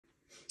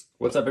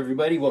What's up,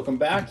 everybody? Welcome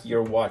back.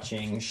 You're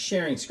watching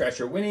Sharing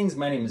Scratcher Winnings.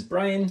 My name is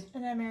Brian.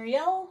 And I'm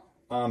Ariel.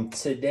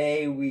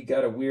 Today we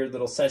got a weird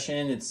little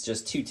session. It's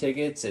just 2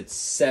 tickets. It's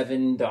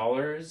 $7.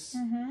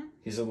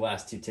 These are the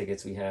last 2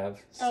 tickets we have.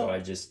 So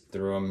I just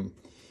threw them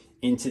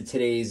into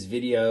today's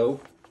video.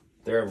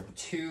 There are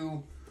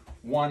 2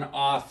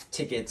 one-off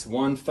tickets.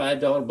 One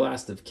 $5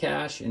 blast of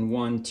cash and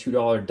one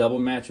 $2 double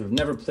match. We've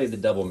never played the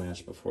double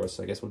match before,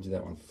 so I guess we'll do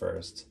that one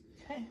first.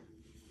 Okay.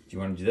 Do you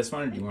want to do this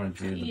one, or do you want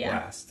to do the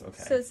blast?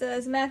 Okay. So it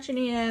says match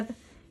any of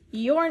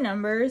your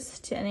numbers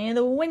to any of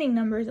the winning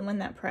numbers and win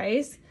that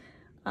prize.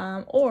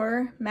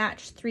 Or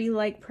match 3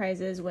 like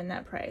prizes, win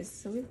that prize.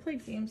 So we've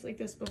played games like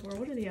this before.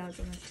 What are the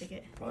odds on this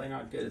ticket? Probably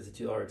not good. It's a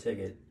 $2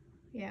 ticket.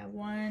 Yeah,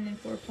 1 in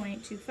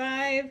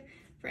 4.25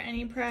 for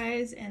any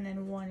prize, and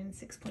then 1 in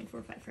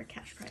 6.45 for a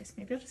cash prize.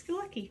 Maybe I'll just get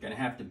lucky. Gonna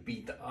have to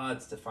beat the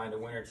odds to find a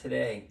winner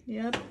today.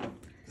 Yep.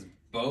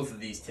 Both of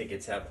these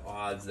tickets have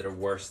odds that are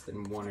worse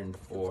than 1 in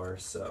 4,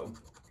 so.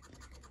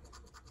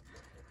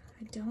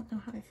 I don't know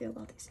how I feel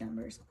about these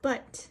numbers,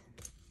 but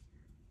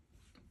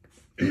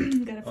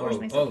gotta force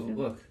myself to.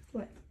 Look.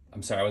 What?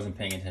 I'm sorry, I wasn't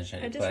paying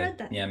attention. I just read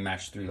that. Yeah,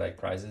 match 3 like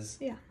prizes.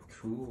 Yeah.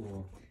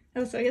 Cool.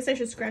 Oh, so I guess I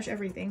should scratch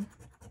everything,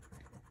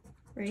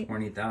 right?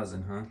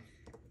 20,000, huh?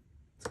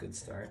 It's a good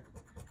start.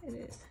 It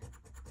is.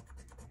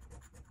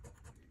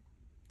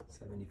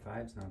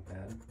 75's not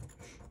bad.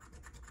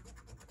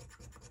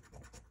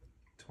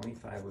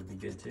 25 would be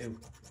good too.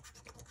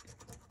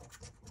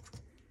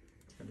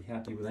 I'd be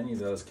happy with any of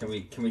those. Can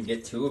we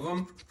get 2 of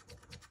them?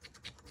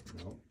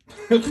 Nope.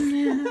 46.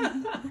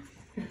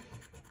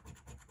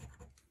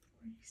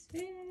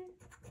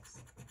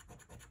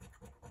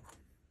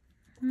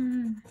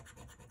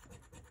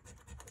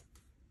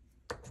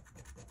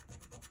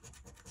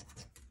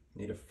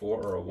 Need a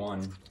 4 or a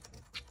 1.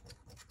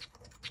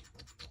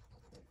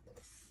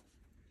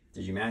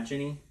 Did you match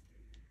any?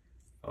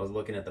 I was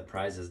looking at the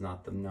prizes,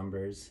 not the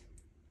numbers.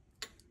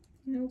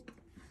 Nope.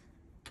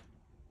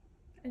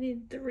 I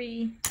need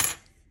 3.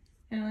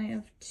 And I only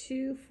have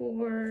 2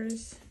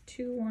 4s,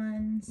 2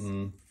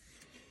 1s,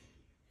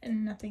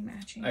 and nothing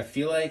matching. I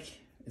feel like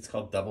it's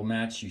called double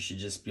match. You should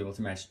just be able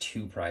to match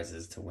 2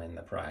 prizes to win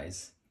the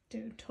prize.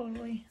 Dude,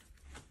 totally.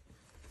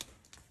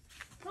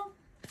 Well,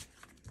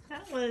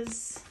 that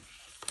was...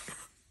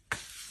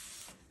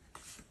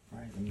 All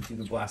right, let me do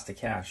the blast of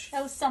cash.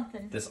 That was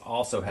something. This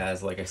also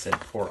has, like I said,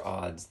 4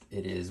 odds.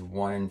 It is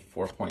 1 in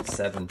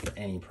 4.7 for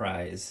any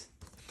prize.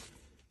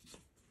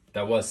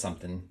 That was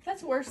something.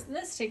 That's worse than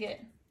this ticket.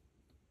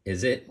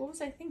 Is it? What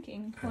was I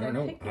thinking? I don't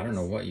know. I don't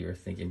know what you were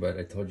thinking, but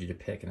I told you to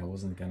pick, and I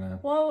wasn't gonna.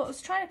 Well, I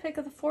was trying to pick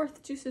up the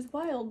 4th Juices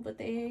Wild, but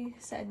they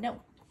said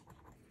no.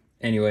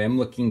 Anyway, I'm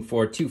looking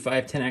for 2,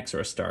 5, 10x or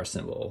a star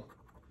symbol,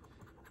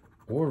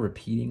 or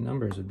repeating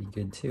numbers would be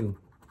good too.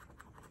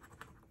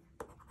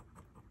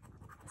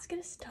 Let's get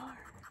a star.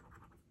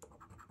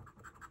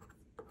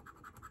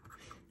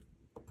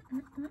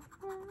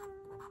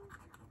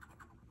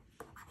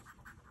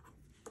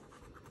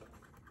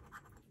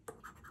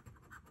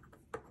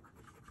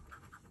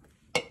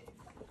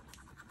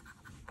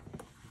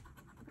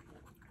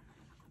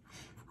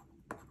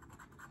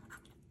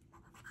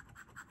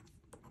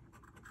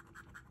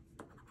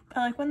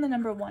 I like when the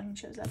number 1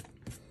 shows up.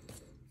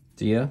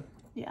 Do you?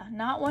 Yeah,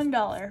 not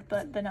 $1,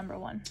 but the number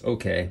 1.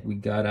 Okay, we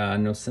got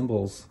no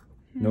symbols,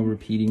 no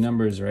repeating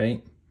numbers,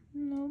 right?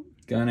 Nope.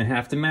 Gonna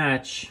have to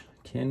match.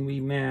 Can we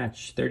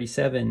match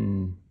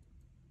 37?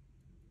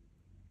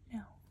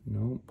 No.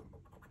 Nope.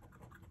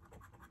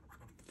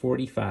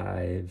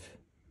 45.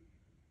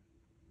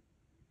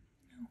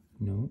 No.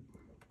 Nope.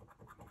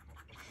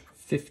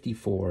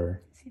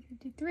 54.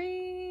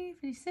 53,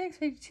 56,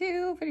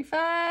 52,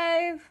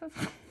 55.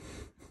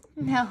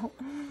 No.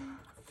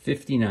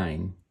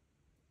 59.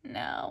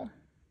 No.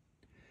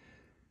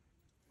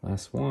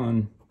 Last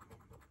one.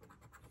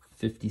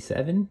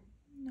 57?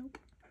 Nope.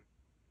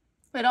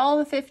 But all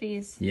the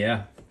 50s.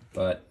 Yeah,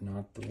 but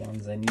not the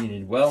ones I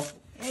needed. Well,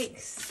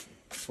 Yikes.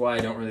 that's why I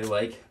don't really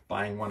like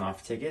buying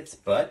one-off tickets,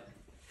 but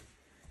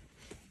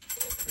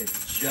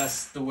it's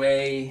just the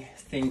way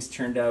things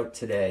turned out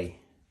today.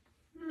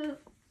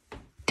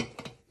 All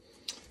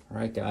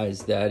right,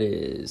 guys, that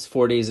is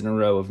 4 days in a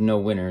row of no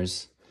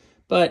winners.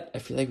 But I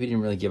feel like we didn't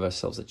really give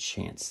ourselves a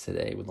chance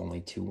today with only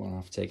 2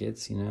 one-off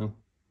tickets, you know?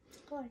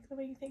 I like the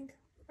way you think.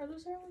 Are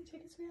those our only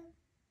tickets we have?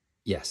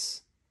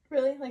 Yes.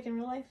 Really? Like in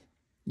real life?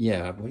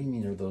 Yeah, what do you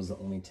mean are those the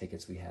only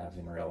tickets we have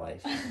in real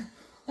life?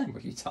 What are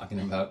you talking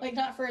about? Like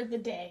not for the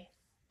day,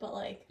 but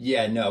like...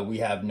 Yeah, no, we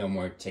have no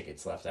more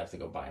tickets left. I have to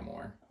go buy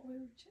more.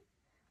 We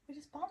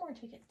just bought more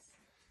tickets.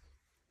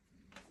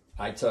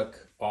 I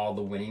took all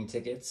the winning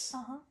tickets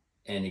Uh-huh.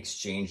 and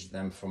exchanged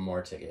them for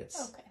more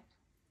tickets. Okay.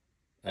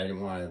 I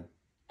didn't want to...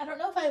 I don't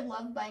know if I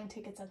love buying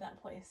tickets at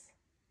that place.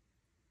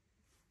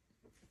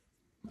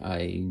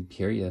 I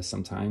hear you.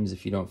 Sometimes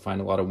if you don't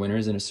find a lot of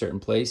winners in a certain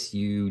place,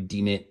 you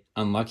deem it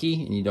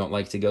unlucky and you don't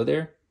like to go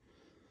there.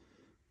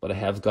 But I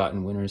have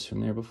gotten winners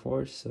from there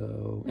before.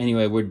 So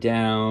anyway, we're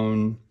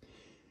down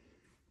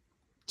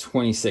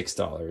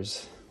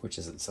 $26, which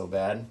isn't so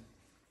bad.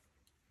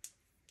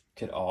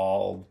 Could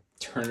all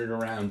turn it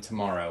around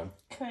tomorrow.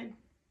 Could.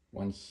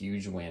 One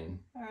huge win.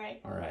 All right.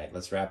 All right.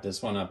 Let's wrap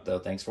this one up, though.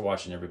 Thanks for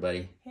watching,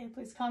 everybody. Okay,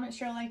 please comment,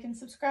 share, like, and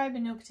subscribe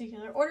in no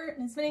particular order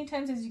and as many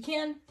times as you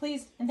can,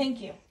 please, and thank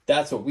you.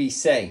 That's what we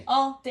say.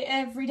 All day,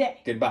 every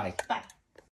day. Goodbye. Bye.